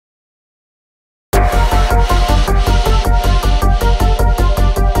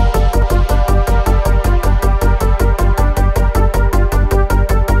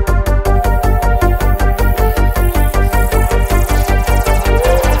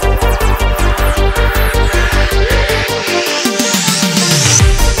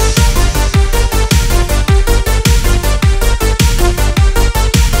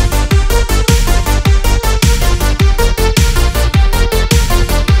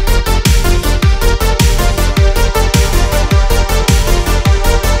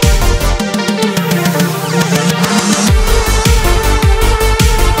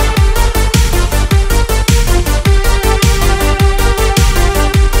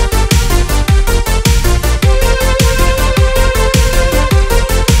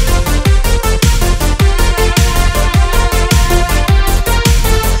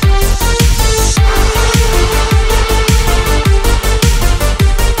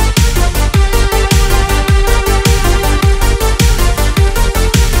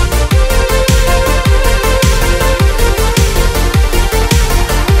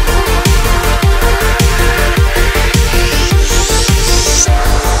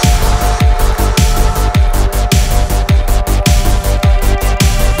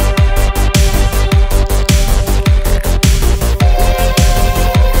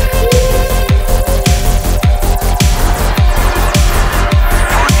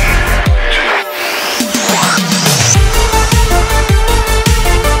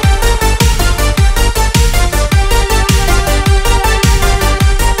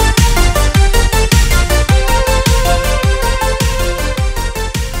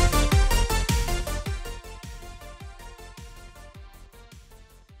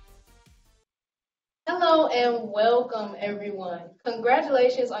and welcome everyone.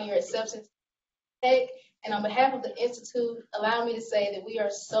 Congratulations on your acceptance to Tech, and on behalf of the Institute, allow me to say that we are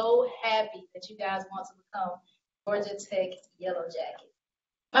so happy that you guys want to become Georgia Tech Yellow Jacket.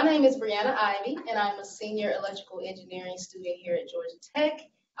 My name is Brianna Ivy, and I'm a senior electrical engineering student here at Georgia Tech.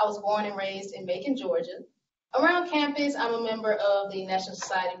 I was born and raised in Macon, Georgia. Around campus, I'm a member of the National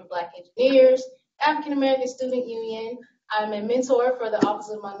Society for Black Engineers, African American Student Union. I'm a mentor for the Office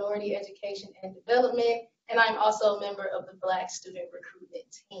of Minority Education and Development, and I'm also a member of the Black Student Recruitment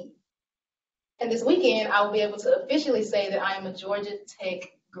Team. And this weekend, I will be able to officially say that I am a Georgia Tech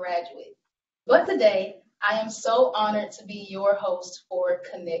graduate. But today, I am so honored to be your host for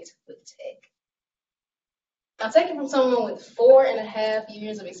Connect with Tech. Now, taken from someone with 4.5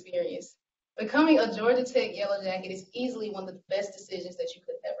 years of experience, becoming a Georgia Tech Yellow Jacket is easily one of the best decisions that you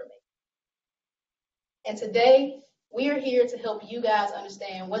could ever make. And today, we are here to help you guys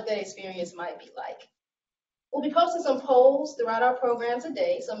understand what that experience might be like. We'll be posting some polls throughout our program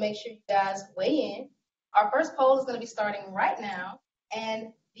today, so make sure you guys weigh in. Our first poll is going to be starting right now,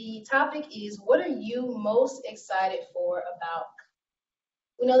 and the topic is, what are you most excited for about?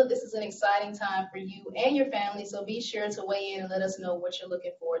 We know that this is an exciting time for you and your family, so be sure to weigh in and let us know what you're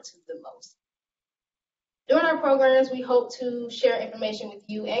looking forward to the most. During our programs, we hope to share information with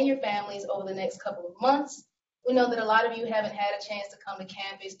you and your families over the next couple of months. We know that a lot of you haven't had a chance to come to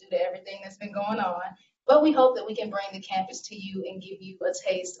campus due to everything that's been going on, but we hope that we can bring the campus to you and give you a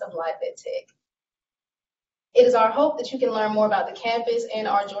taste of life at Tech. It is our hope that you can learn more about the campus and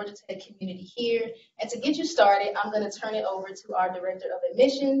our Georgia Tech community here. And to get you started, I'm going to turn it over to our Director of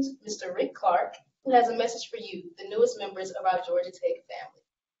Admissions, Mr. Rick Clark, who has a message for you, the newest members of our Georgia Tech family.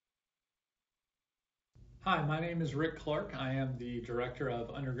 Hi, my name is Rick Clark. I am the Director of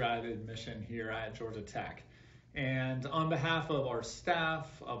Undergrad Admission here at Georgia Tech. And on behalf of our staff,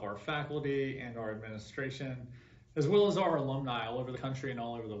 of our faculty, and our administration, as well as our alumni all over the country and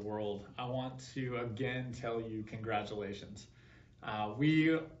all over the world, I want to again tell you congratulations.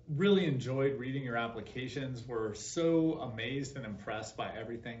 We really enjoyed reading your applications. We're so amazed and impressed by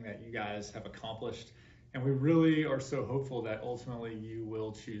everything that you guys have accomplished, and we really are so hopeful that ultimately you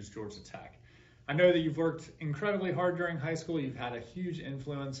will choose Georgia Tech. I know that you've worked incredibly hard during high school. You've had a huge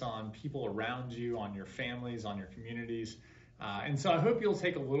influence on people around you, on your families, on your communities. And so I hope you'll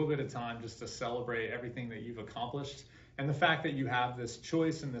take a little bit of time just to celebrate everything that you've accomplished and the fact that you have this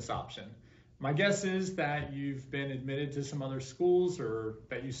choice and this option. My guess is that you've been admitted to some other schools, or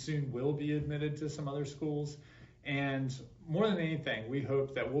that you soon will be admitted to some other schools. And more than anything, we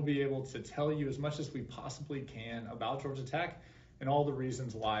hope that we'll be able to tell you as much as we possibly can about Georgia Tech and all the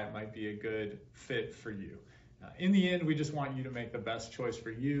reasons why it might be a good fit for you. In the end, we just want you to make the best choice for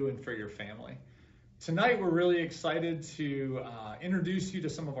you and for your family. Tonight, we're really excited to introduce you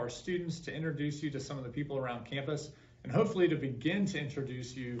to some of our students, to introduce you to some of the people around campus, and hopefully to begin to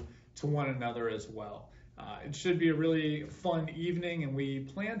introduce you to one another as well. It should be a really fun evening, and we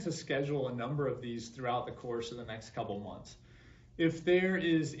plan to schedule a number of these throughout the course of the next couple months. If there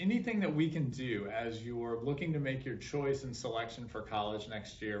is anything that we can do as you're looking to make your choice and selection for college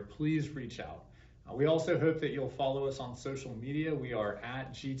next year, please reach out. We also hope that you'll follow us on social media. We are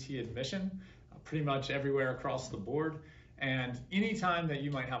at GT Admission, pretty much everywhere across the board. And anytime that you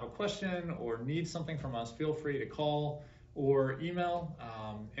might have a question or need something from us, feel free to call or email,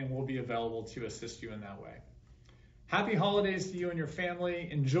 and we'll be available to assist you in that way. Happy holidays to you and your family.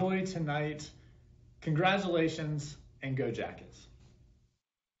 Enjoy tonight. Congratulations, and go Jackets.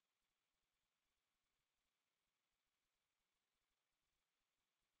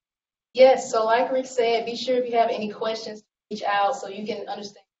 Yes, so like Rick said, be sure if you have any questions, reach out so you can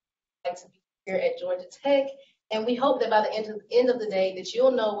understand what it's like to be here at Georgia Tech. And we hope that by the end of the day that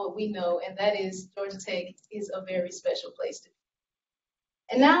you'll know what we know, and that is Georgia Tech is a very special place to be.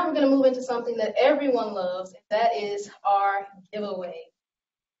 And now we're going to move into something that everyone loves, and that is our giveaway.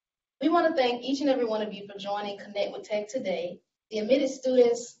 We want to thank each and every one of you for joining Connect with Tech today. The admitted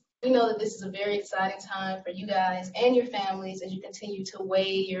students, we know that this is a very exciting time for you guys and your families as you continue to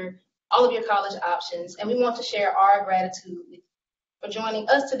weigh all of your college options, and we want to share our gratitude with you for joining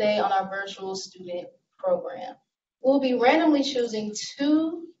us today on our virtual student program. We'll be randomly choosing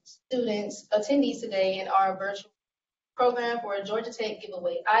 2 attendees today in our virtual program for a Georgia Tech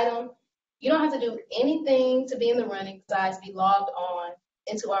giveaway item. You don't have to do anything to be in the running besides be logged on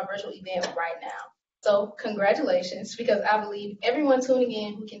into our virtual event right now. So congratulations, because I believe everyone tuning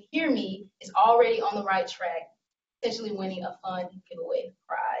in who can hear me is already on the right track, potentially winning a fun giveaway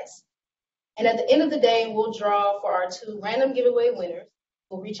prize. And at the end of the day, we'll draw for our 2 random giveaway winners.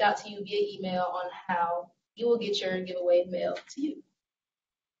 We'll reach out to you via email on how you will get your giveaway mailed to you.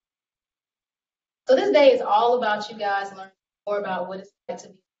 So this day is all about you guys learning more about what it's like to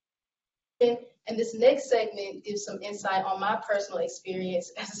be a student. And this next segment gives some insight on my personal experience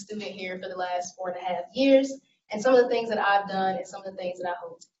as a student here for the last 4.5 years, and some of the things that I've done and some of the things that I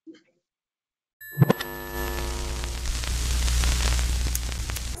hope to do.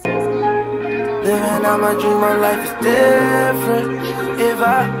 Living out my dream, my life is different. If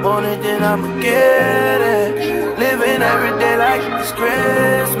I want it, then I'ma get it. Living every day like it's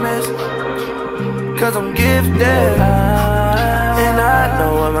Christmas, 'cause I'm gifted, and I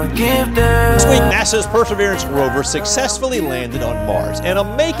know I'm a gifted. This week, NASA's Perseverance rover successfully landed on Mars, and a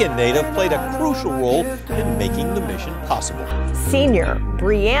Macon native played a crucial role in making the mission possible. Senior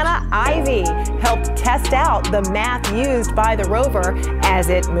Brianna Ivy helped test out the math used by the rover as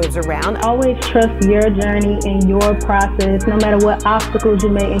it moves around. Always trust your journey and your process, no matter what obstacles you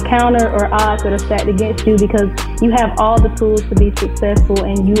may encounter or odds that are stacked against you, because you have all the tools to be successful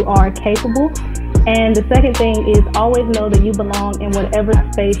and you are capable. And the second thing is always know that you belong in whatever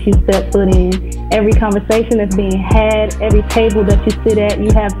space you set foot in. Every conversation that's being had, every table that you sit at,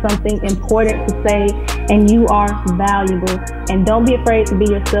 you have something important to say, and you are valuable. And don't be afraid to be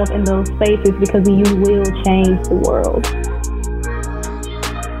yourself in those spaces, because you will change the world.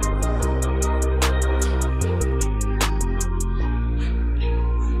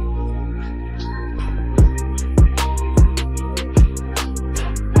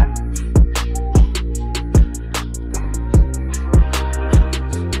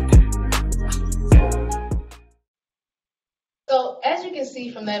 So as you can see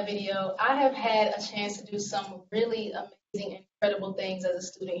from that video, I have had a chance to do some really amazing and incredible things as a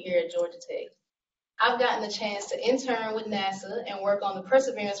student here at Georgia Tech. I've gotten the chance to intern with NASA and work on the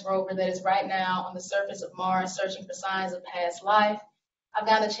Perseverance rover that is right now on the surface of Mars searching for signs of past life. I've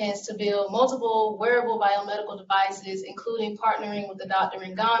gotten a chance to build multiple wearable biomedical devices, including partnering with a doctor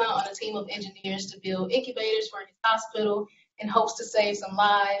in Ghana on a team of engineers to build incubators for his hospital in hopes to save some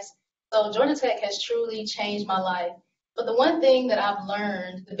lives. So Georgia Tech has truly changed my life. But the one thing that I've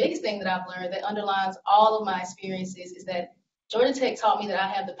learned, the biggest thing that I've learned that underlines all of my experiences, is that Georgia Tech taught me that I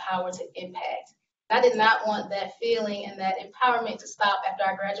have the power to impact. I did not want that feeling and that empowerment to stop after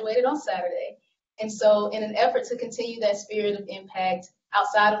I graduated on Saturday. And so in an effort to continue that spirit of impact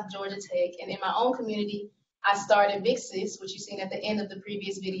outside of Georgia Tech and in my own community, I started Big Sis, which you've seen at the end of the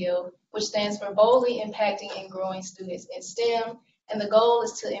previous video, which stands for Boldly Impacting and Growing Students in STEM. And the goal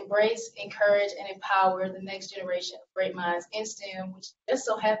is to embrace, encourage, and empower the next generation of great minds in STEM, which just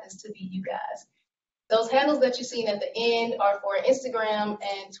so happens to be you guys. Those handles that you've seen at the end are for an Instagram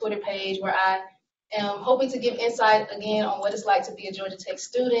and Twitter page where I am hoping to give insight again on what it's like to be a Georgia Tech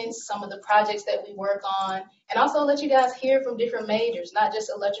student, some of the projects that we work on, and also let you guys hear from different majors, not just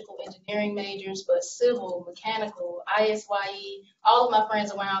electrical engineering majors, but civil, mechanical, ISYE, all of my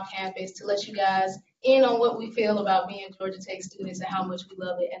friends around campus, to let you guys in on what we feel about being Georgia Tech students and how much we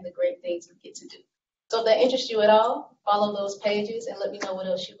love it and the great things we get to do. So if that interests you at all, follow those pages and let me know what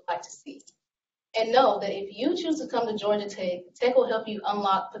else you would like to see. And know that if you choose to come to Georgia Tech, Tech will help you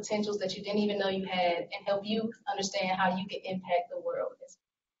unlock potentials that you didn't even know you had and help you understand how you can impact the world.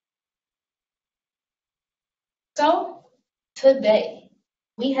 So today,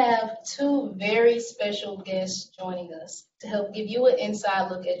 we have two very special guests joining us to help give you an inside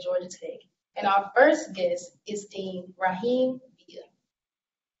look at Georgia Tech. And our first guest is Dean Rahim Bia.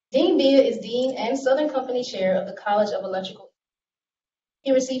 Dean Bia is Dean and Southern Company Chair of the College of Electrical.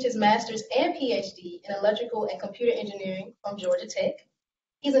 He received his master's and PhD in electrical and computer engineering from Georgia Tech.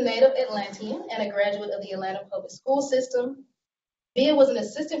 He's a native Atlantean and a graduate of the Atlanta Public School System. Bia was an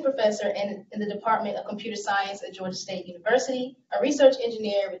assistant professor in the Department of Computer Science at Georgia State University, a research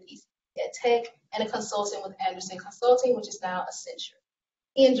engineer with ECT at Tech, and a consultant with Anderson Consulting, which is now Accenture.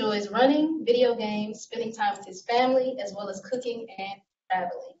 He enjoys running, video games, spending time with his family, as well as cooking and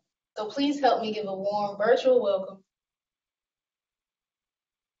traveling. So please help me give a warm virtual welcome.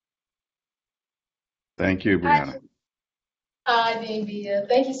 Thank you, Brianna. Hi, Dean Bia.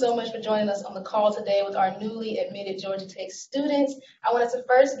 Thank you so much for joining us on the call today with our newly admitted Georgia Tech students. I wanted to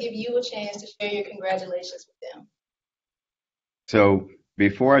first give you a chance to share your congratulations with them. So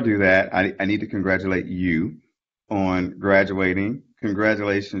before I do that, I need to congratulate you on graduating.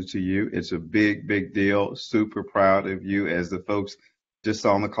 Congratulations to you. It's a big, big deal. Super proud of you. As the folks just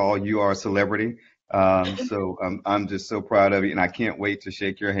saw on the call, you are a celebrity. So I'm just so proud of you, and I can't wait to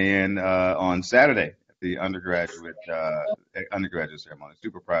shake your hand on Saturday at the undergraduate ceremony.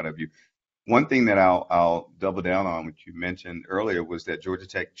 Super proud of you. One thing that I'll double down on, which you mentioned earlier, was that Georgia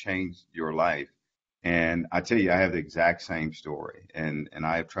Tech changed your life. And I tell you, I have the exact same story. And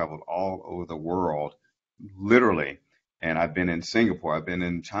I have traveled all over the world, literally. And I've been in Singapore, I've been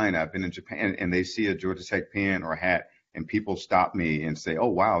in China, I've been in Japan, and they see a Georgia Tech pen or hat, and people stop me and say, "Oh,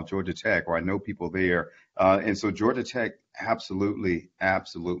 wow, Georgia Tech," or "I know people there." And so Georgia Tech absolutely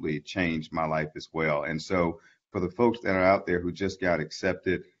changed my life as well. And so for the folks that are out there who just got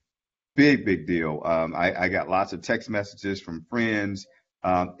accepted, big deal. I got lots of text messages from friends.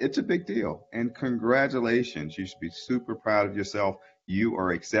 It's a big deal. And congratulations. You should be super proud of yourself. You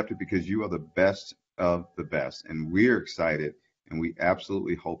are accepted because you are the best of the best. And we're excited. And we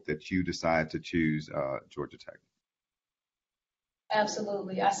absolutely hope that you decide to choose Georgia Tech.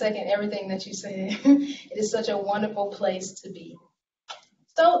 Absolutely. I second everything that you said. It is such a wonderful place to be.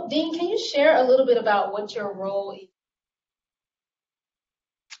 So, Dean, can you share a little bit about what your role is?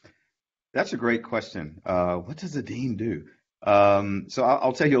 That's a great question. What does a dean do? So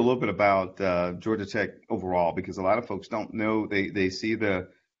I'll tell you a little bit about Georgia Tech overall, because a lot of folks don't know. They see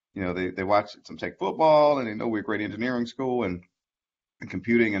they watch some tech football and they know we're a great engineering school and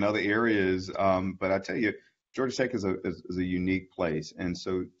computing and other areas. But I tell you, Georgia Tech is a unique place. And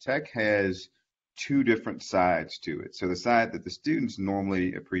so Tech has two different sides to it. So the side that the students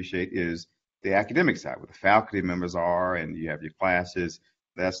normally appreciate is the academic side, where the faculty members are and you have your classes.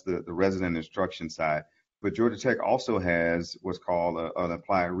 That's the resident instruction side. But Georgia Tech also has what's called an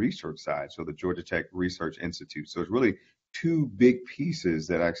applied research side, so the Georgia Tech Research Institute. So it's really two big pieces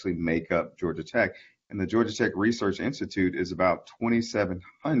that actually make up Georgia Tech. And the Georgia Tech Research Institute is about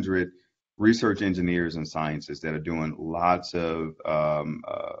 2,700 research engineers and scientists that are doing lots of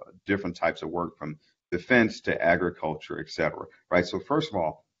different types of work, from defense to agriculture, et cetera, right? So first of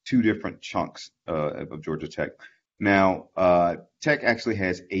all, two different chunks of Georgia Tech. Now, Tech actually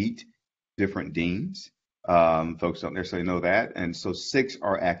has 8 different deans. Folks don't necessarily know that. And so 6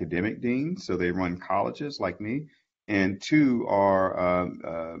 are academic deans, so they run colleges like me, and 2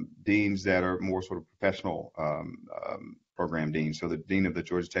 are deans that are more sort of professional program deans. So the dean of the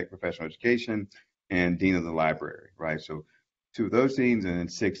Georgia Tech Professional Education and dean of the library, right? So 2 of those deans and then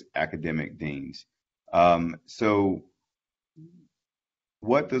 6 academic deans. So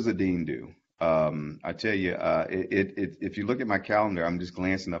what does a dean do? I tell you, if you look at my calendar, I'm just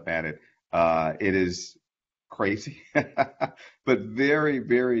glancing up at it. It is crazy, but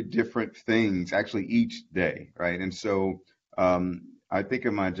very different things actually each day, right? And so I think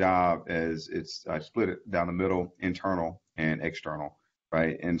of my job as I split it down the middle, internal and external,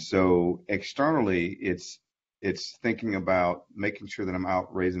 right? And so externally, it's thinking about making sure that I'm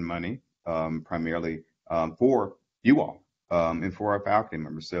out raising money, primarily for you all and for our faculty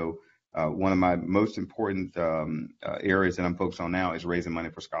members. So one of my most important areas that I'm focused on now is raising money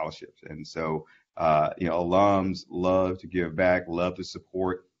for scholarships. And so, alums love to give back, love to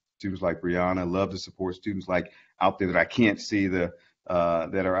support students like Brianna, love to support students like out there that I can't see that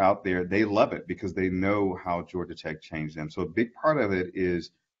are out there. They love it because they know how Georgia Tech changed them. So a big part of it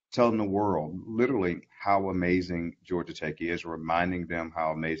is telling the world literally how amazing Georgia Tech is, reminding them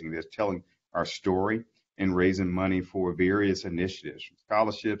how amazing it is, telling our story and raising money for various initiatives, from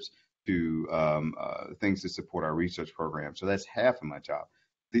scholarships to things to support our research program. So that's half of my job.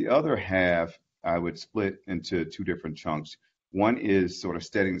 The other half I would split into 2 different chunks. One is sort of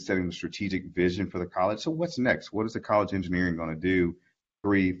setting the strategic vision for the college. So what's next? What is the college engineering going to do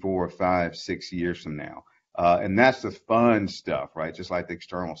 3, 4, 5, 6 years from now? And that's the fun stuff, right? Just like the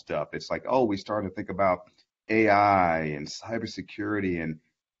external stuff. It's like, oh, we started to think about AI and cybersecurity and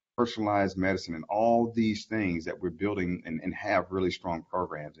personalized medicine and all these things that we're building and have really strong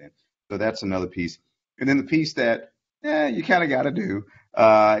programs in. So that's another piece. And then the piece that you kind of got to do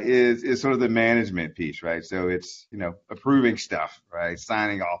is sort of the management piece, right? So it's, approving stuff, right?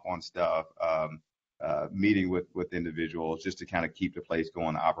 Signing off on stuff, meeting with individuals just to kind of keep the place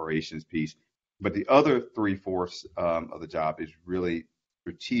going, the operations piece. But the other 3/4 of the job is really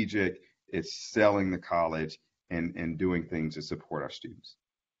strategic. It's selling the college and doing things to support our students.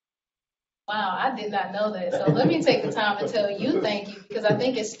 Wow, I did not know that. So let me take the time to tell you thank you, because I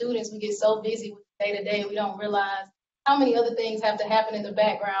think as students, we get so busy with day to day, we don't realize how many other things have to happen in the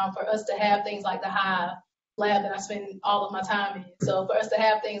background for us to have things like the Hive lab that I spend all of my time in. So for us to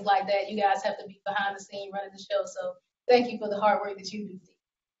have things like that, you guys have to be behind the scene running the show. So thank you for the hard work that you do.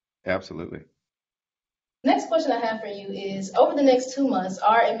 Absolutely. Next question I have for you is, over the next 2 months,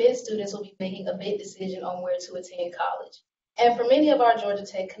 our admitted students will be making a big decision on where to attend college. And for many of our Georgia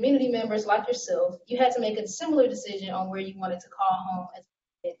Tech community members like yourself, you had to make a similar decision on where you wanted to call home as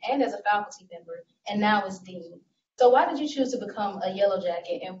a kid and as a faculty member, and now as dean. So why did you choose to become a Yellow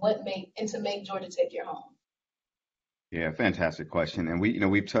Jacket, and to make Georgia Tech your home? Yeah, fantastic question. And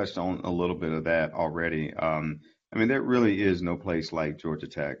we've touched on a little bit of that already. There really is no place like Georgia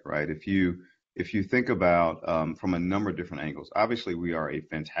Tech, right? If you if you think about from a number of different angles, obviously we are a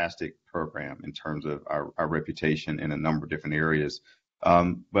fantastic program in terms of our reputation in a number of different areas.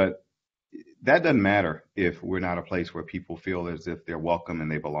 But that doesn't matter if we're not a place where people feel as if they're welcome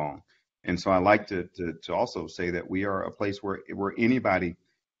and they belong. And so I like to also say that we are a place where anybody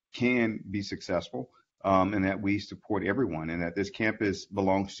can be successful, and that we support everyone, and that this campus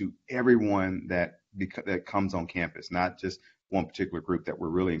belongs to everyone that comes on campus, not just one particular group. That we're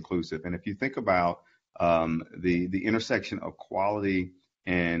really inclusive. And if you think about the intersection of quality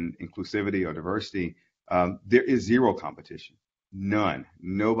and inclusivity or diversity, there is zero competition, none.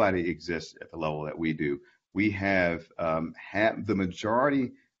 Nobody exists at the level that we do. We have the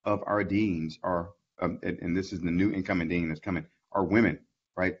majority of our deans are, and this is the new incoming dean that's coming, are women.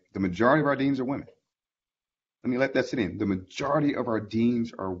 Right? The majority of our deans are women. Let me let that sit in. The majority of our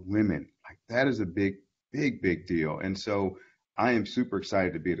deans are women. Like, that is a big, big, big deal. And so I am super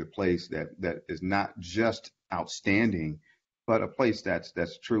excited to be at a place that is not just outstanding, but a place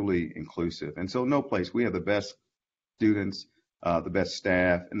that's truly inclusive. And so no place, we have the best students, the best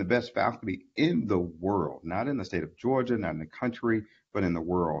staff, and the best faculty in the world, not in the state of Georgia, not in the country, but in the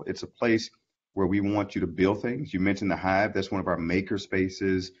world. It's a place where we want you to build things. You mentioned the Hive. That's one of our maker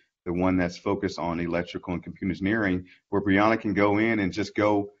spaces, the one that's focused on electrical and computer engineering, where Brianna can go in and just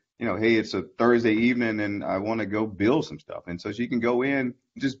go, hey, it's a Thursday evening and I want to go build some stuff. And so she can go in and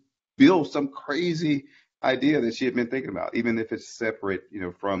just build some crazy idea that she had been thinking about, even if it's separate,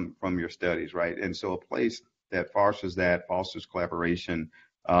 from your studies, right? And so a place that fosters collaboration.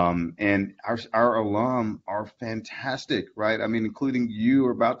 And our alum are fantastic, right? I mean, including you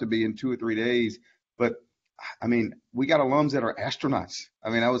are about to be in 2 or 3 days. But I mean, we got alums that are astronauts. I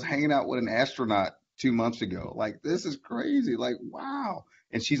mean, I was hanging out with an astronaut 2 months ago. Like, this is crazy. Like, wow.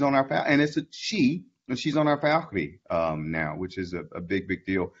 And she's on our and it's a she, and she's on our faculty now, which is a big, big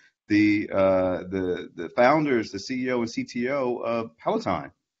deal. The founders, the CEO and CTO of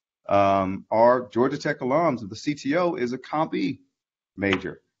Peloton are Georgia Tech alums. The CTO is a Comp E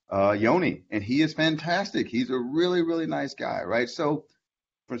major, Yoni, and he is fantastic. He's a really, really nice guy, right? So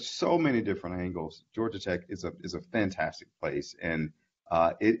for so many different angles, Georgia Tech is a fantastic place, and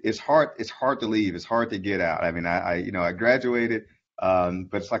it's hard to leave. It's hard to get out. I mean, I graduated, but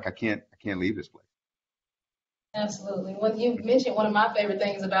it's like I can't leave this place. Absolutely. Well, you mentioned one of my favorite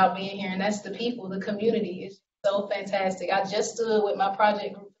things about being here, and that's the people, the community. It's so fantastic. I just stood with my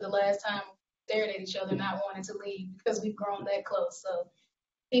project group for the last time, stared at each other, not wanting to leave because we've grown that close. So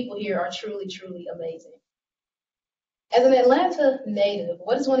people here are truly, truly amazing. As an Atlanta native,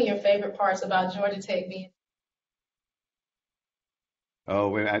 what is one of your favorite parts about Georgia Tech being? Oh,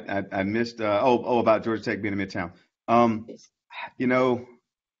 wait, I missed. About Georgia Tech being in Midtown.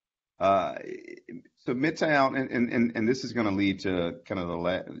 So Midtown, and this is going to lead to kind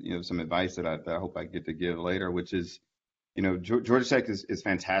of some advice that I hope I get to give later, which is, Georgia Tech is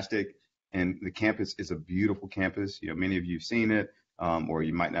fantastic, and the campus is a beautiful campus. Many of you have seen it, or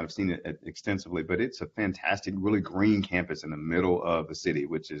you might not have seen it extensively, but it's a fantastic, really green campus in the middle of the city,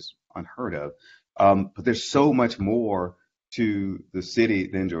 which is unheard of. But there's so much more to the city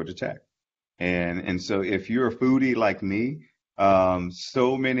than Georgia Tech, and so if you're a foodie like me.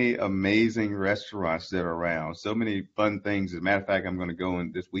 So many amazing restaurants that are around, so many fun things. As a matter of fact, I'm going to go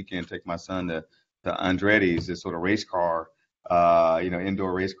in this weekend, take my son to Andretti's, this sort of race car,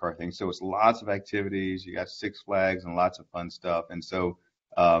 indoor race car thing. So it's lots of activities. You got Six Flags and lots of fun stuff. And so,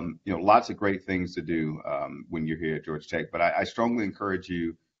 lots of great things to do when you're here at Georgia Tech. But I strongly encourage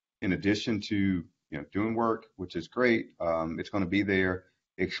you, in addition to, doing work, which is great, it's going to be there,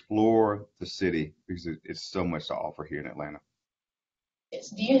 explore the city because it's so much to offer here in Atlanta. Yes.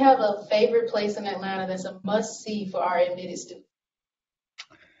 Do you have a favorite place in Atlanta that's a must-see for our admitted students?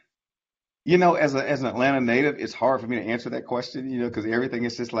 As an Atlanta native, it's hard for me to answer that question, because everything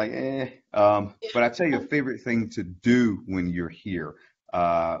is just like, But I tell you a favorite thing to do when you're here.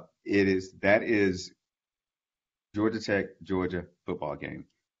 That is Georgia Tech, Georgia football game.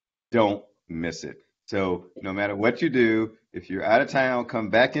 Don't miss it. So no matter what you do, if you're out of town, come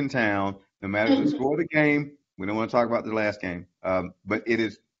back in town. No matter the score of the game. We don't want to talk about the last game, but it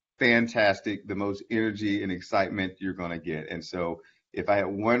is fantastic, the most energy and excitement you're going to get. And so if I had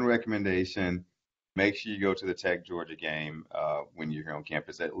one recommendation, make sure you go to the Tech Georgia game when you're here on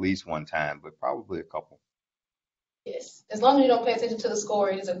campus at least one time, but probably a couple. Yes, as long as you don't pay attention to the score,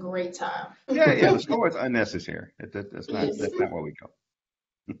 it is a great time. Yeah, the score is unnecessary. That's not where we go.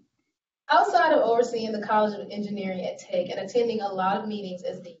 Outside of overseeing the College of Engineering at Tech and attending a lot of meetings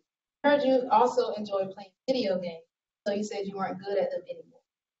as dean, I heard you also enjoy playing video games, so you said you weren't good at them anymore.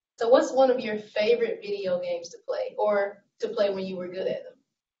 So what's one of your favorite video games to play, or to play when you were good at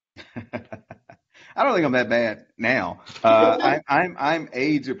them? I don't think I'm that bad now. I'm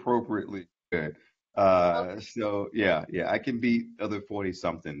age appropriately good. So yeah, I can beat other 40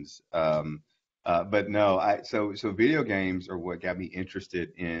 somethings. But no, so video games are what got me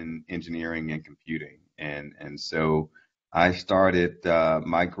interested in engineering and computing, and so I started.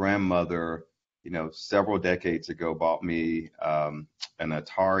 My grandmother, several decades ago, bought me an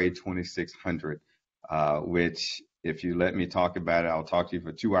Atari 2600, which if you let me talk about it, I'll talk to you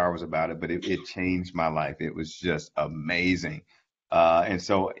for 2 hours about it, but it changed my life. It was just amazing. And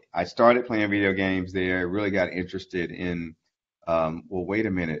so I started playing video games there, really got interested in, well, wait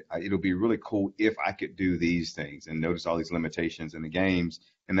a minute, it'll be really cool if I could do these things and notice all these limitations in the games.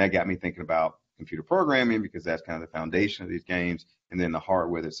 And that got me thinking about computer programming because that's kind of the foundation of these games, and then the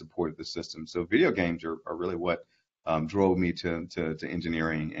hardware that supported the system. So video games are really what drove me to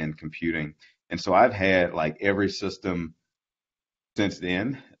engineering and computing. And so I've had like every system since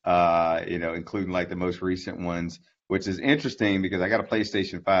then, including like the most recent ones, which is interesting because I got a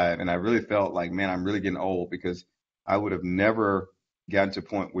PlayStation 5 and I really felt like, man, I'm really getting old because I would have never gotten to a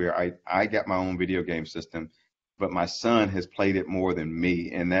point where I got my own video game system, but my son has played it more than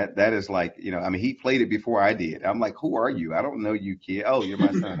me. And that is like, I mean, he played it before I did. I'm like, who are you? I don't know you, kid. Oh, you're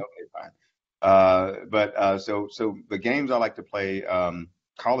my son. Okay, fine. So the games I like to play,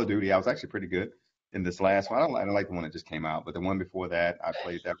 Call of Duty, I was actually pretty good in this last one. I don't like the one that just came out, but the one before that, I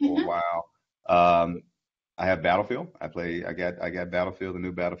played that for a while. I have Battlefield. I got Battlefield, the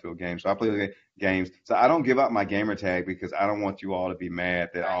new Battlefield game. So I play the games. So I don't give up my gamer tag because I don't want you all to be mad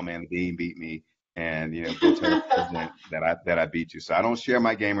that, oh man, Dean beat me and go tell the president that I beat you. So I don't share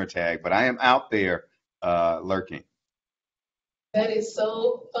my gamer tag, but I am out there lurking. That is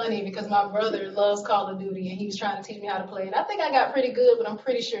so funny because my brother loves Call of Duty and he was trying to teach me how to play it. I think I got pretty good, but I'm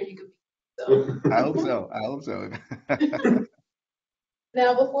pretty sure you could be. So. I hope so.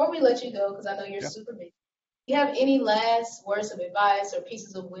 Now, before we let you go, because I know you're super busy, do you have any last words of advice or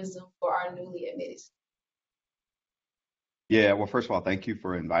pieces of wisdom for our newly admitted? Yeah, well, first of all, thank you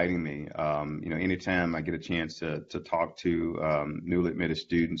for inviting me. Anytime I get a chance to talk to newly admitted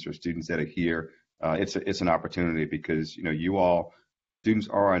students or students that are here, it's an opportunity because you all students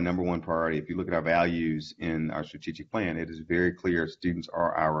are our number one priority. If you look at our values in our strategic plan, it is very clear students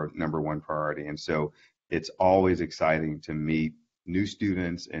are our number one priority, and so it's always exciting to meet new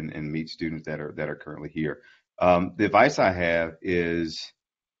students and meet students that are currently here. The advice I have is,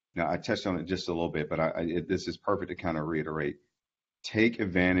 I touched on it just a little bit, but this is perfect to kind of reiterate. Take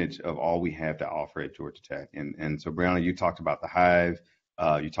advantage of all we have to offer at Georgia Tech. And so, Brianna, you talked about the Hive.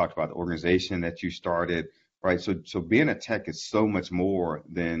 You talked about the organization that you started, right? So being a tech is so much more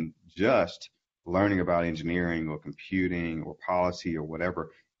than just learning about engineering or computing or policy or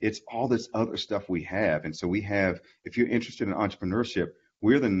whatever. It's all this other stuff we have. And so we have, if you're interested in entrepreneurship,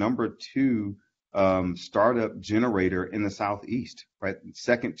 we're the number 2 startup generator in the Southeast, right?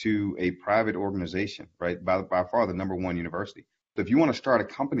 Second to a private organization, right? By far the number 1 university. So if you want to start a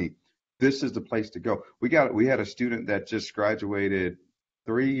company, this is the place to go. We had a student that just graduated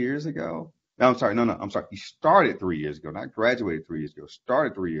 3 years ago. No, I'm sorry. I'm sorry. He started 3 years ago, not graduated 3 years ago,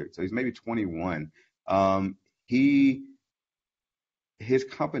 started 3 years. So he's maybe 21. His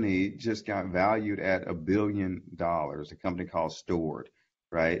company just got valued at $1 billion, a company called Stored,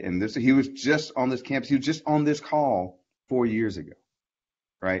 right? And he was just on this campus. He was just on this call 4 years ago,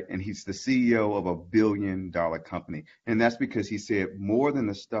 right? And he's the CEO of $1 billion company. And that's because he said, more than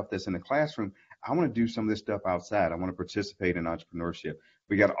the stuff that's in the classroom, I want to do some of this stuff outside. I want to participate in entrepreneurship.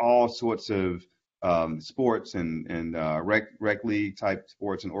 We got all sorts of sports and rec league type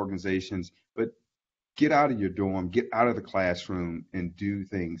sports and organizations, but get out of your dorm, get out of the classroom and do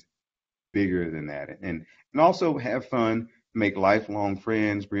things bigger than that. And also have fun, make lifelong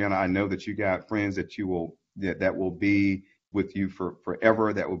friends. Brianna, I know that you got friends that that will be with you for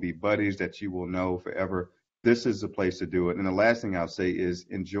forever, that will be buddies that you will know forever. This is the place to do it. And the last thing I'll say is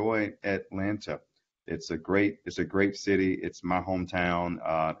enjoy Atlanta. It's a great city. It's my hometown,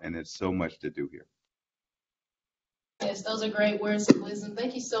 and it's so much to do here. Yes, those are great words of wisdom.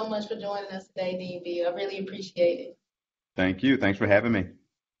 Thank you so much for joining us today, Dean B. I really appreciate it. Thank you. Thanks for having me.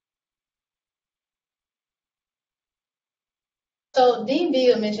 So Dean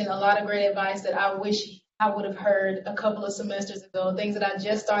B mentioned a lot of great advice that I wish I would have heard a couple of semesters ago, things that I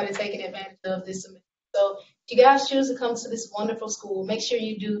just started taking advantage of this semester. So if you guys choose to come to this wonderful school, make sure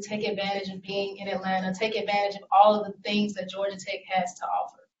you do take advantage of being in Atlanta, take advantage of all of the things that Georgia Tech has to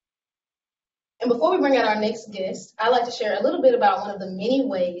offer. And before we bring out our next guest, I'd like to share a little bit about one of the many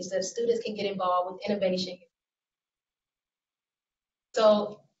ways that students can get involved with innovation.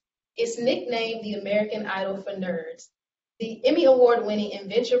 So it's nicknamed the American Idol for Nerds. The Emmy Award-winning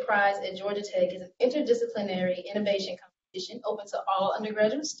Inventure Prize at Georgia Tech is an interdisciplinary innovation competition open to all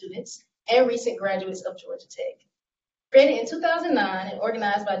undergraduate students and recent graduates of Georgia Tech. Created in 2009 and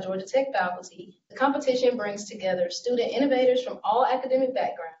organized by Georgia Tech faculty, the competition brings together student innovators from all academic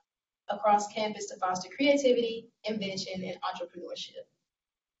backgrounds across campus to foster creativity, invention, and entrepreneurship.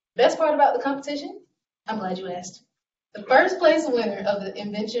 The best part about the competition? I'm glad you asked. The first place winner of the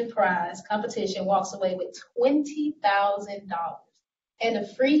Invention Prize competition walks away with $20,000 and a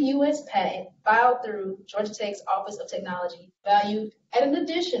free U.S. patent filed through Georgia Tech's Office of Technology, valued at an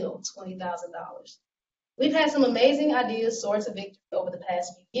additional $20,000. We've had some amazing ideas soar to victory over the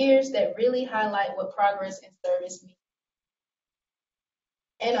past few years that really highlight what progress and service mean,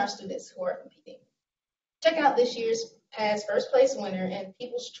 and our students who are competing. Check out this year's past first place winner and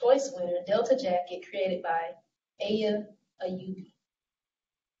People's Choice winner, Delta Jacket, created by Aya Ayubi.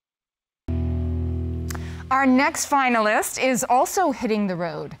 Our next finalist is also hitting the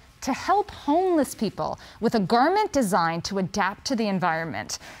road to help homeless people with a garment designed to adapt to the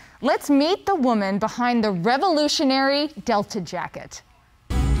environment. Let's meet the woman behind the revolutionary Delta Jacket.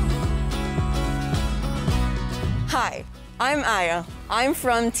 Hi, I'm Aya. I'm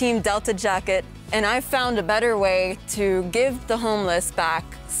from Team Delta Jacket, and I found a better way to give the homeless back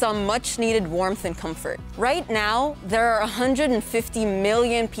some much-needed warmth and comfort. Right now, there are 150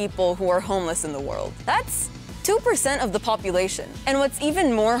 million people who are homeless in the world. That's 2% of the population. And what's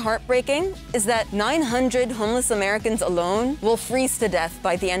even more heartbreaking is that 900 homeless Americans alone will freeze to death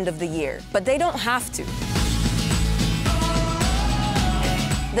by the end of the year. But they don't have to.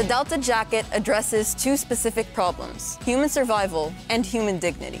 The Delta Jacket addresses two specific problems: human survival and human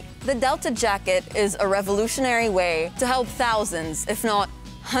dignity. The Delta Jacket is a revolutionary way to help thousands, if not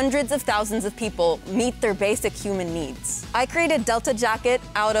hundreds of thousands of people meet their basic human needs. I created Delta Jacket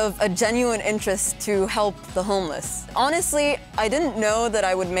out of a genuine interest to help the homeless. Honestly, I didn't know that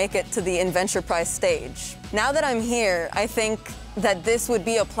I would make it to the Inventure Prize stage. Now that I'm here, I think that this would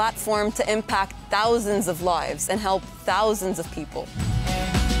be a platform to impact thousands of lives and help thousands of people.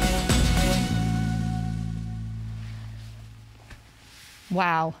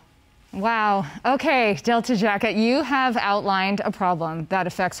 Wow. Wow. Okay, Delta Jacket, you have outlined a problem that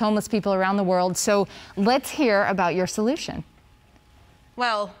affects homeless people around the world, so let's hear about your solution.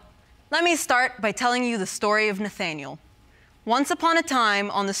 Well, let me start by telling you the story of Nathaniel. Once upon a time,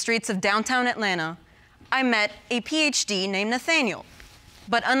 on the streets of downtown Atlanta, I met a PhD named Nathaniel.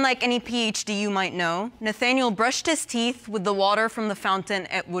 But unlike any PhD you might know, Nathaniel brushed his teeth with the water from the fountain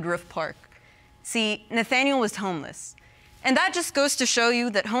at Woodruff Park. See, Nathaniel was homeless. And that just goes to show you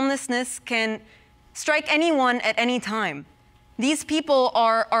that homelessness can strike anyone at any time. These people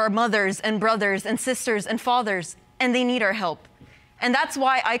are our mothers and brothers and sisters and fathers, and they need our help. And that's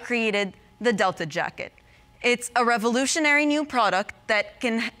why I created the Delta Jacket. It's a revolutionary new product that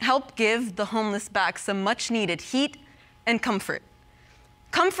can help give the homeless back some much-needed heat and comfort.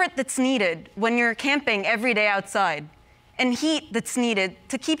 Comfort that's needed when you're camping every day outside, and heat that's needed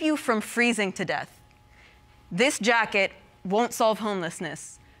to keep you from freezing to death. This jacket won't solve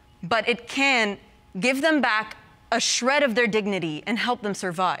homelessness, but it can give them back a shred of their dignity and help them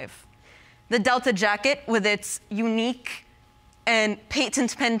survive. The Delta Jacket, with its unique and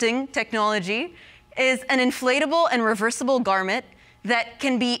patent-pending technology, is an inflatable and reversible garment that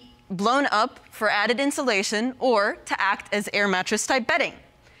can be blown up for added insulation or to act as air mattress-type bedding.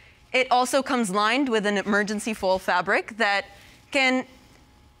 It also comes lined with an emergency foil fabric that can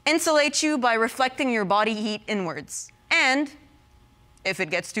insulate you by reflecting your body heat inwards. And if it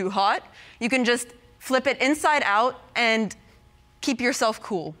gets too hot, you can just flip it inside out and keep yourself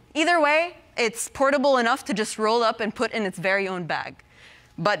cool. Either way, it's portable enough to just roll up and put in its very own bag.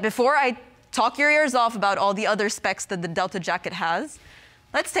 But before I talk your ears off about all the other specs that the Delta Jacket has,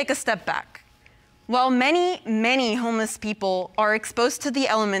 let's take a step back. While many, many homeless people are exposed to the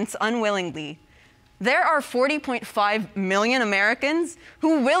elements unwillingly, there are 40.5 million Americans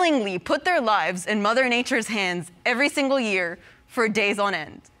who willingly put their lives in Mother Nature's hands every single year for days on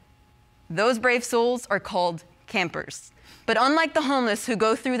end. Those brave souls are called campers. But unlike the homeless who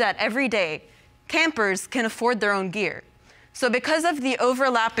go through that every day, campers can afford their own gear. So because of the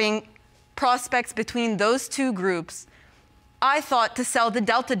overlapping prospects between those two groups, I thought to sell the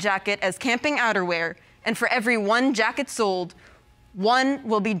Delta Jacket as camping outerwear, and for every one jacket sold, one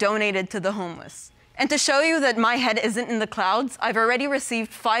will be donated to the homeless. And to show you that my head isn't in the clouds, I've already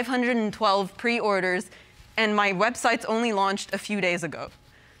received 512 pre-orders, and my website's only launched a few days ago.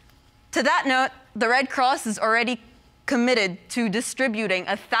 To that note, the Red Cross is already committed to distributing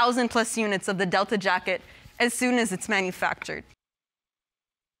 1,000+ units of the Delta Jacket as soon as it's manufactured.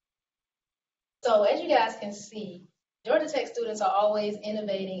 So as you guys can see, Georgia Tech students are always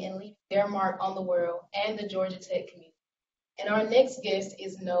innovating and leaving their mark on the world and the Georgia Tech community. And our next guest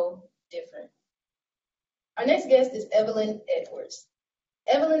is no different. Our next guest is Evelyn Edwards.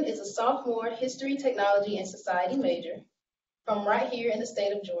 Evelyn is a sophomore history, technology, and society major from right here in the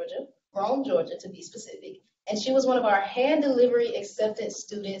state of Georgia, Rome, Georgia, to be specific. And she was one of our hand delivery acceptance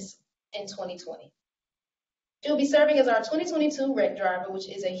students in 2020. She'll be serving as our 2022 rec driver, which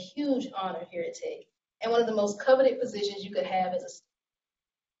is a huge honor here at Tech, and one of the most coveted positions you could have as a student.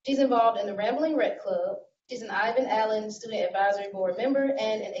 She's involved in the Rambling Rec Club. She's an Ivan Allen Student Advisory Board member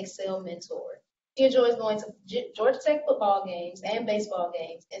and an Excel mentor. She enjoys going to Georgia Tech football games and baseball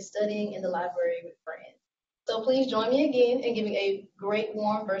games and studying in the library with friends. So please join me again in giving a great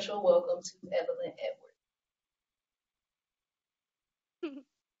warm virtual welcome to Evelyn Edwards.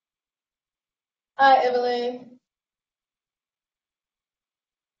 Hi, Evelyn.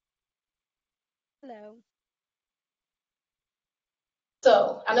 Hello.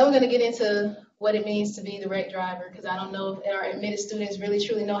 So I know we're going to get into what it means to be the rec driver, because I don't know if our admitted students really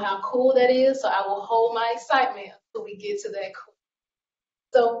truly know how cool that is. So I will hold my excitement until we get to that cool.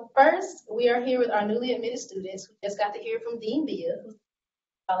 So first, we are here with our newly admitted students who just got to hear from Dean Bia, who's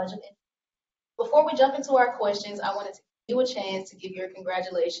College of Engineering. Before we jump into our questions, I wanted to give you a chance to give your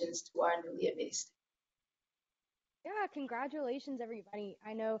congratulations to our newly admitted students. Yeah, congratulations, everybody.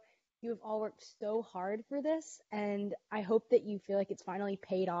 I know you have all worked so hard for this, and I hope that you feel like it's finally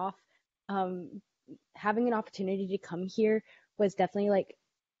paid off. Having an opportunity to come here was definitely like,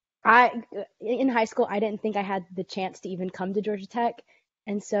 in high school, I didn't think I had the chance to even come to Georgia Tech.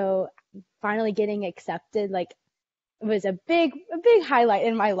 And so finally getting accepted, like, was a big highlight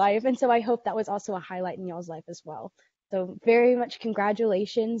in my life. And so I hope that was also a highlight in y'all's life as well. So very much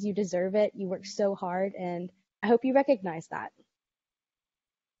congratulations. You deserve it. You worked so hard, and I hope you recognize that.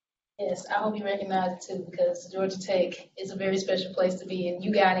 Yes, I hope you recognize it too, because Georgia Tech is a very special place to be, and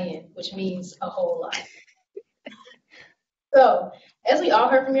you got in, which means a whole lot. So, as we all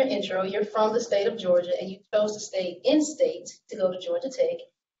heard from your intro, you're from the state of Georgia, and you chose to stay in state to go to Georgia Tech.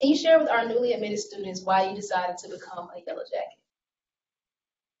 Can you share with our newly admitted students why you decided to become a Yellow Jacket?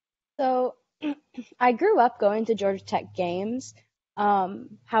 So I grew up going to Georgia Tech games.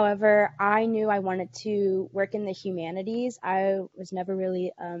 However, I knew I wanted to work in the humanities. I was never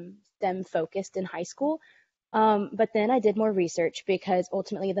really STEM focused in high school. But then I did more research, because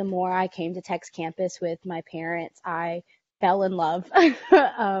ultimately the more I came to Tech's campus with my parents, I fell in love.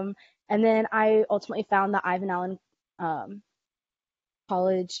 And then I ultimately found the Ivan Allen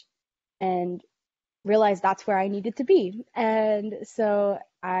College and realized that's where I needed to be. And so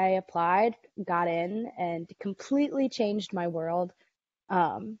I applied, got in, and completely changed my world.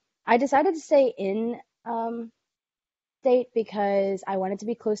 I decided to stay in state because I wanted to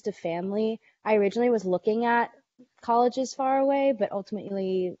be close to family. I originally was looking at colleges far away, but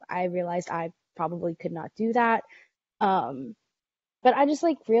ultimately I realized I probably could not do that. But I just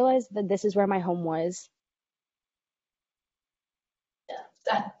realized that this is where my home was.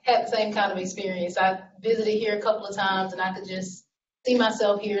 I had the same kind of experience. I visited here a couple of times, and I could just see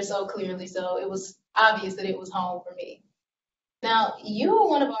myself here so clearly. So it was obvious that it was home for me. Now, you were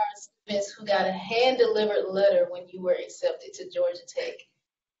one of our students who got a hand-delivered letter when you were accepted to Georgia Tech.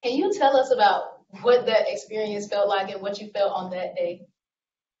 Can you tell us about what that experience felt like and what you felt on that day?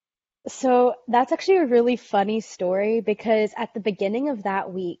 So that's actually a really funny story, because at the beginning of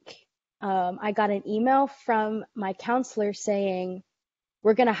that week, I got an email from my counselor saying,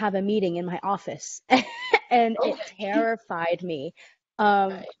 "We're going to have a meeting in my office." And it terrified me.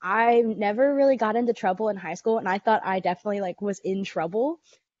 I never really got into trouble in high school, and I thought I definitely was in trouble.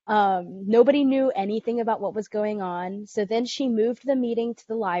 Nobody knew anything about what was going on. So then she moved the meeting to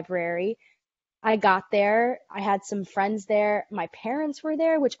the library. I got there. I had some friends there. My parents were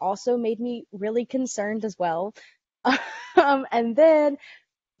there, which also made me really concerned as well. And then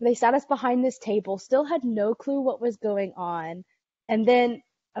they sat us behind this table, still had no clue what was going on. And then,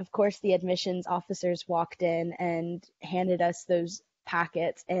 of course, the admissions officers walked in and handed us those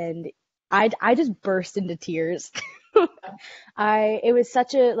packets, and I just burst into tears. It was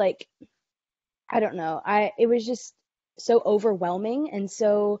such a I don't know. It was just so overwhelming and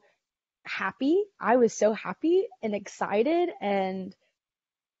so happy. I was so happy and excited, and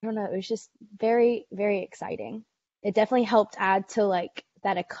I don't know, it was just very, very exciting. It definitely helped add to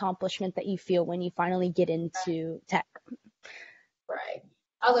that accomplishment that you feel when you finally get into tech. Right.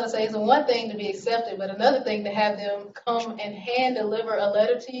 I was going to say it's one thing to be accepted, but another thing to have them come and hand deliver a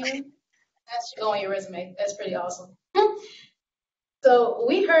letter to you. That should go on your resume. That's pretty awesome. So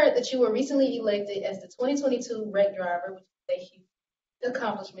we heard that you were recently elected as the 2022 rec driver, which is a huge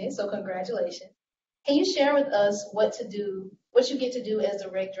accomplishment. So congratulations. Can you share with us what you get to do as the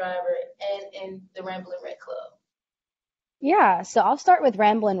rec driver and in the Ramblin' Rec Club? Yeah, so I'll start with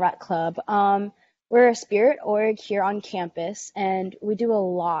Ramblin' Rec Club. We're a spirit org here on campus, and we do a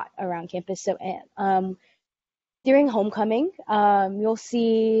lot around campus. So, during homecoming, you'll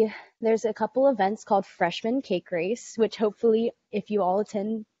see there's a couple events called Freshman Cake Race, which hopefully, if you all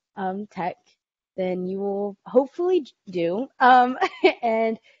attend tech, then you will hopefully do.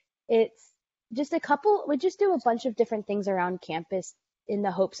 And it's just we just do a bunch of different things around campus in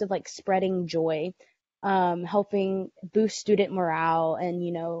the hopes of like spreading joy, helping boost student morale, and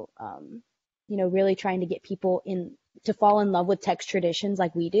really trying to get people to fall in love with tech traditions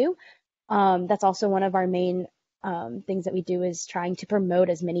like we do. That's also one of our main things that we do, is trying to promote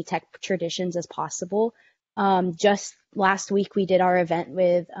as many tech traditions as possible. Just last week, we did our event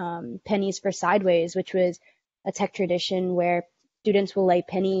with Pennies for Sideways, which was a tech tradition where students will lay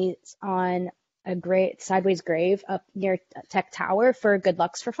pennies on a great sideways grave up near Tech Tower for good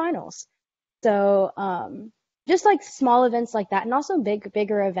lucks for finals. So just like small events like that, and also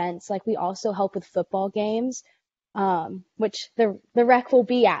bigger events, like we also help with football games, which the rec will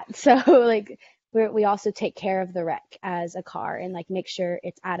be at. So like we also take care of the rec as a car, and like make sure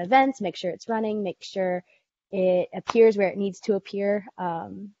it's at events, make sure it's running, make sure it appears where it needs to appear.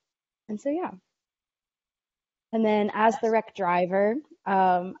 And so yeah. And then as the rec driver,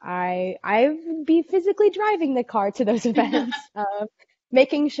 I would be physically driving the car to those events,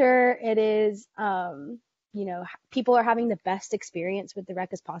 making sure it is, people are having the best experience with the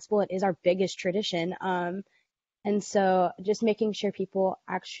rec as possible. It is our biggest tradition. And so just making sure people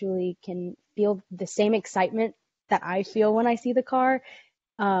actually can feel the same excitement that I feel when I see the car.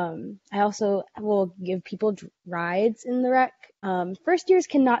 I also will give people rides in the rec. First years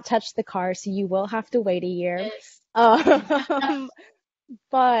cannot touch the car, so you will have to wait a year.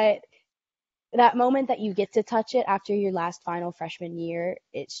 But that moment that you get to touch it after your last final freshman year,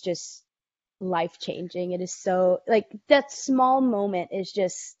 it's just life-changing. It is so, like, that small moment is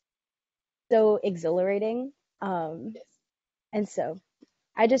just so exhilarating. And so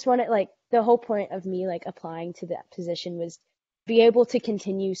I just wanted, like, the whole point of me, like, applying to that position was be able to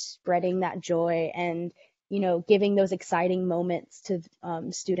continue spreading that joy and, giving those exciting moments to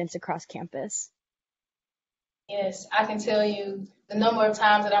students across campus. Yes, I can tell you the number of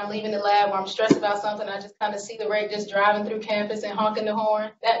times that I'm leaving the lab where I'm stressed about something, I just kind of see the rec just driving through campus and honking the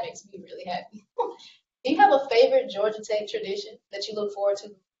horn. That makes me really happy. Do you have a favorite Georgia Tech tradition that you look forward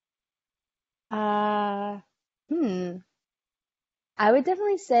to? I would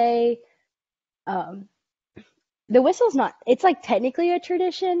definitely say the whistle's not, it's like technically a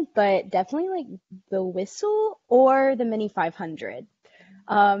tradition, but definitely like the whistle or the Mini 500.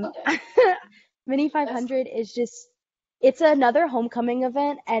 Mini 500 is just, it's another homecoming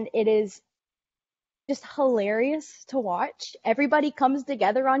event, and it is just hilarious to watch. Everybody comes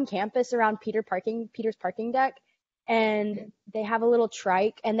together on campus around Peter's parking deck, and they have a little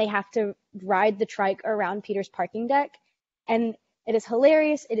trike, and they have to ride the trike around Peter's parking deck. And it is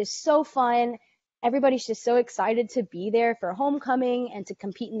hilarious. It is so fun. Everybody's just so excited to be there for homecoming and to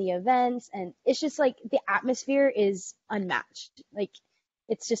compete in the events. And it's just like the atmosphere is unmatched. Like,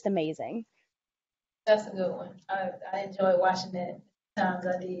 it's just amazing. That's a good one. I enjoyed watching that times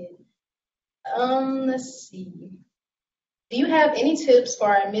I did. Let's see. Do you have any tips for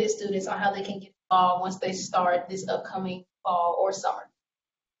our admitted students on how they can get involved once they start this upcoming fall or summer?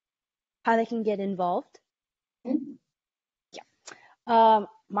 How they can get involved? Mm-hmm. Yeah.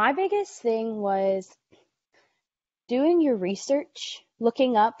 My biggest thing was doing your research,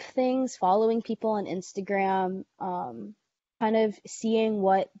 looking up things, following people on Instagram, kind of seeing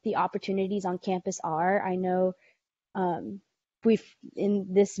what the opportunities on campus are. I know in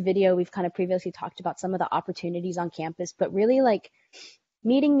this video, we've kind of previously talked about some of the opportunities on campus, but really like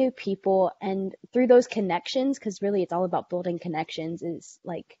meeting new people, and through those connections, because really it's all about building connections, is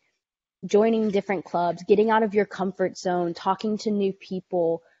like joining different clubs, getting out of your comfort zone, talking to new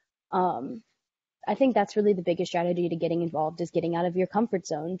people. I think that's really the biggest strategy to getting involved, is getting out of your comfort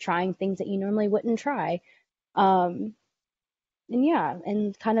zone, trying things that you normally wouldn't try. And yeah,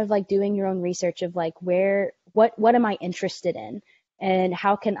 and kind of like doing your own research of like what am I interested in, and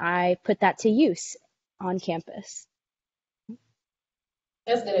how can I put that to use on campus.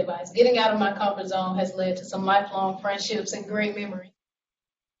 That's good advice. Getting out of my comfort zone has led to some lifelong friendships and great memories.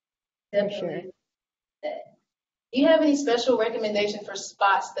 Definitely. Do you have any special recommendation for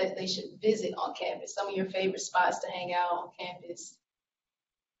spots that they should visit on campus? Some of your favorite spots to hang out on campus?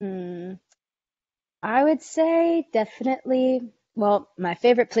 I would say definitely, well, my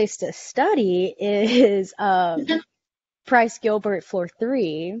favorite place to study is Price Gilbert floor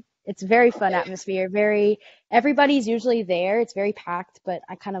 3. It's very fun atmosphere. Everybody's usually there. It's very packed, but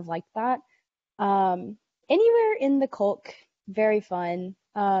I kind of like that. Anywhere in the Colk, very fun.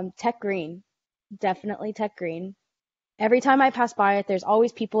 Tech Green, definitely Tech Green. Every time I pass by it, there's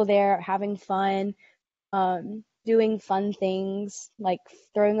always people there having fun, doing fun things like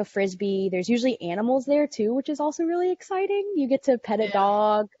throwing a frisbee. There's usually animals there too, which is also really exciting. You get to pet a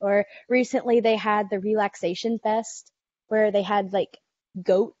dog, or recently they had the Relaxation Fest where they had like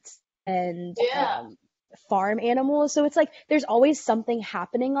goats and farm animals. So it's like there's always something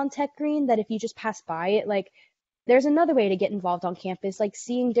happening on Tech Green that if you just pass by it, like there's another way to get involved on campus, like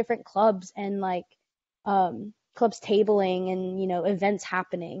seeing different clubs and like clubs tabling and events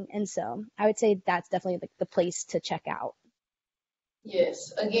happening. And so I would say that's definitely the place to check out.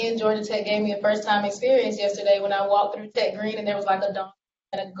 Yes. Again, Georgia Tech gave me a first time experience yesterday when I walked through Tech Green and there was like a dog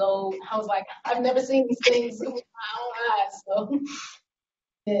and a goat. I was like, I've never seen these things with my own eyes. So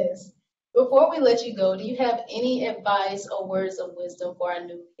yes. Before we let you go, do you have any advice or words of wisdom for our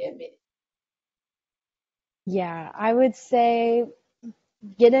newly admitted? Yeah, I would say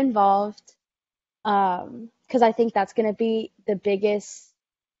get involved, because I think that's going to be the biggest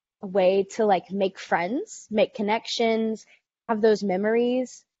way to like make friends, make connections, have those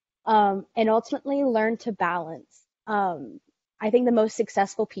memories, and ultimately learn to balance. I think the most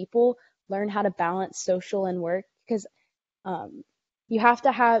successful people learn how to balance social and work, because you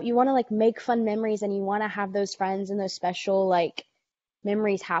want to like make fun memories and you want to have those friends and those special like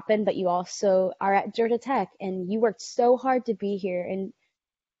memories happen, but you also are at Georgia Tech and you worked so hard to be here, and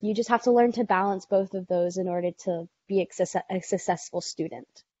you just have to learn to balance both of those in order to be a successful student.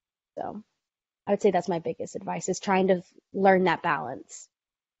 So I would say that's my biggest advice, is trying to learn that balance.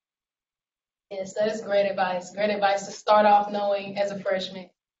 Yes, that is great advice. Great advice to start off knowing as a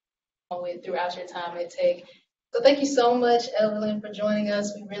freshman throughout your time at Tech. So thank you so much, Evelyn, for joining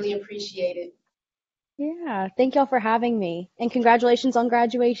us. We really appreciate it. Yeah, thank y'all for having me, and congratulations on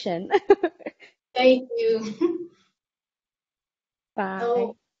graduation. Thank you. Bye.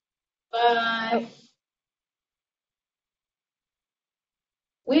 Oh, bye.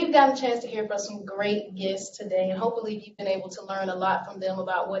 We've gotten a chance to hear from some great guests today, and hopefully you've been able to learn a lot from them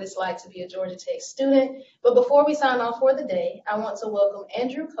about what it's like to be a Georgia Tech student. But before we sign off for the day, I want to welcome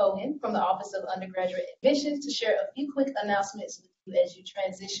Andrew Cohen from the Office of Undergraduate Admissions to share a few quick announcements with you as you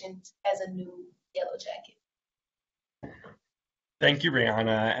transition as a new Yellow Jacket. Thank you,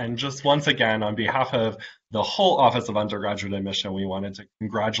 Brianna. And just once again, on behalf of the whole Office of Undergraduate Admission, we wanted to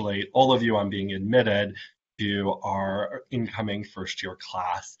congratulate all of you on being admitted to our incoming first year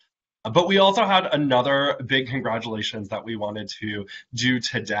class. But we also had another big congratulations that we wanted to do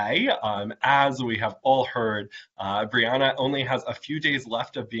today. As we have all heard, Brianna only has a few days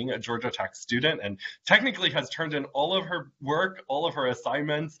left of being a Georgia Tech student and technically has turned in all of her work, all of her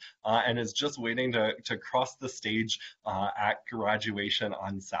assignments, and is just waiting to cross the stage at graduation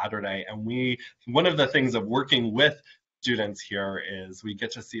on Saturday. And one of the things of working with students here is we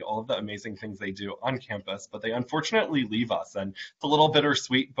get to see all of the amazing things they do on campus, but they unfortunately leave us, and it's a little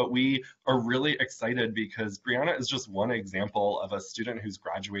bittersweet, but we are really excited because Brianna is just one example of a student who's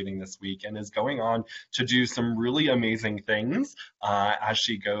graduating this week and is going on to do some really amazing things as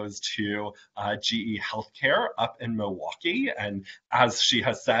she goes to GE Healthcare up in Milwaukee. And as she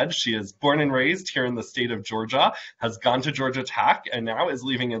has said, she is born and raised here in the state of Georgia, has gone to Georgia Tech, and now is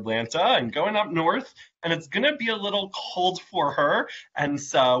leaving Atlanta and going up north. And it's going to be a little cold for her. And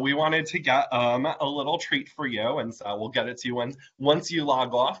so we wanted to get a little treat for you. And so we'll get it to you once you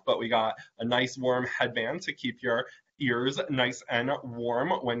log off. But we got a nice warm headband to keep your ears nice and warm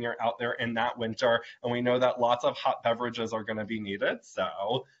when you're out there in that winter. And we know that lots of hot beverages are going to be needed.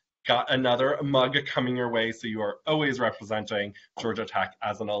 So got another mug coming your way, so you are always representing Georgia Tech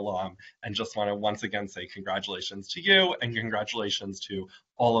as an alum. And just want to once again say congratulations to you and congratulations to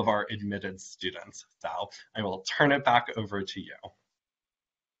all of our admitted students. So I will turn it back over to you.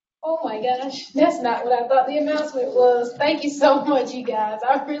 Oh my gosh, that's not what I thought the announcement was. Thank you so much, you guys.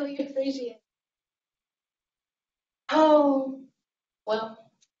 I really appreciate it. Oh, well,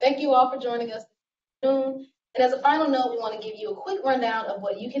 thank you all for joining us this afternoon. And as a final note, we want to give you a quick rundown of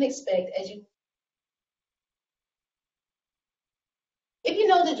what you can expect as you. If you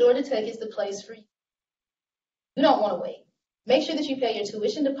know that Georgia Tech is the place for you, you don't want to wait. Make sure that you pay your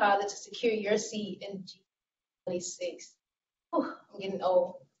tuition deposit to secure your seat in GT26. I'm getting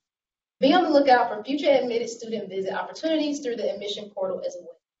old. Be on the lookout for future admitted student visit opportunities through the admission portal as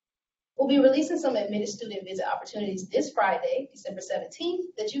well. We'll be releasing some admitted student visit opportunities this Friday, December 17th,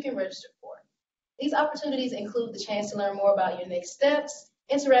 that you can register for. These opportunities include the chance to learn more about your next steps,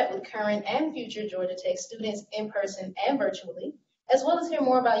 interact with current and future Georgia Tech students in person and virtually, as well as hear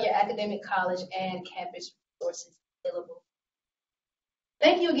more about your academic, college, and campus resources available.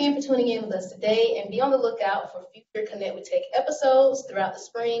 Thank you again for tuning in with us today, and be on the lookout for future Connect with Tech episodes throughout the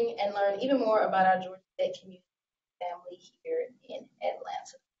spring and learn even more about our Georgia Tech community family here in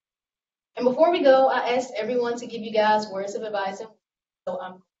Atlanta. And before we go, I asked everyone to give you guys words of advice, and so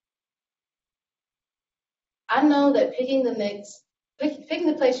I know that picking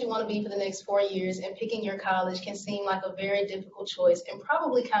the place you want to be for the next 4 years and picking your college can seem like a very difficult choice and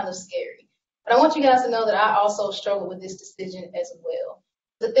probably kind of scary. But I want you guys to know that I also struggled with this decision as well.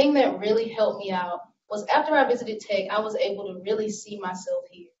 The thing that really helped me out was after I visited Tech, I was able to really see myself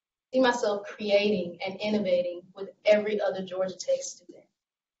here, see myself creating and innovating with every other Georgia Tech student.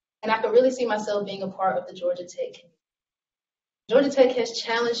 And I could really see myself being a part of the Georgia Tech community. Georgia Tech has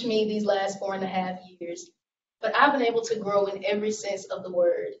challenged me these last 4.5 years, but I've been able to grow in every sense of the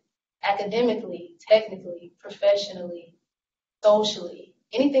word, academically, technically, professionally, socially,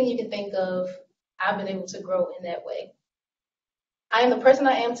 anything you can think of, I've been able to grow in that way. I am the person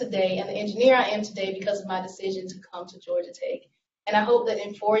I am today and the engineer I am today because of my decision to come to Georgia Tech. And I hope that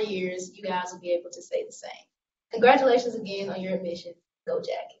in 4 years, you guys will be able to say the same. Congratulations again on your admission. Go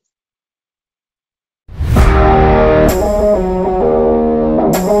Jackets.